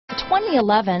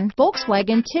2011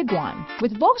 Volkswagen Tiguan.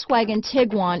 With Volkswagen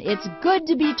Tiguan, it's good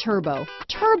to be turbo.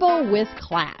 Turbo with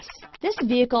class. This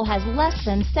vehicle has less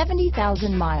than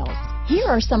 70,000 miles. Here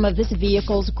are some of this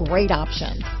vehicle's great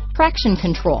options: traction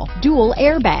control, dual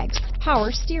airbags,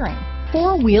 power steering,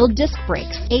 four-wheel disc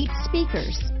brakes, 8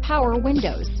 speakers, power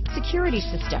windows, security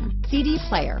system, CD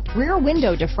player, rear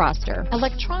window defroster,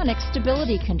 electronic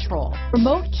stability control,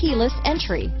 remote keyless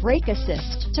entry, brake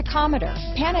assist, tachometer,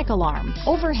 panic alarm,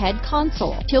 overhead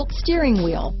console, tilt steering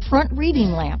wheel, front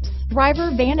reading lamps,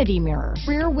 driver vanity mirror,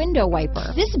 rear window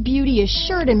wiper. This beauty is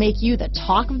sure to make you the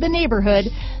talk of the neighborhood,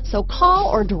 so call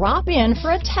or drop in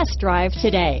for a test drive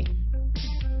today.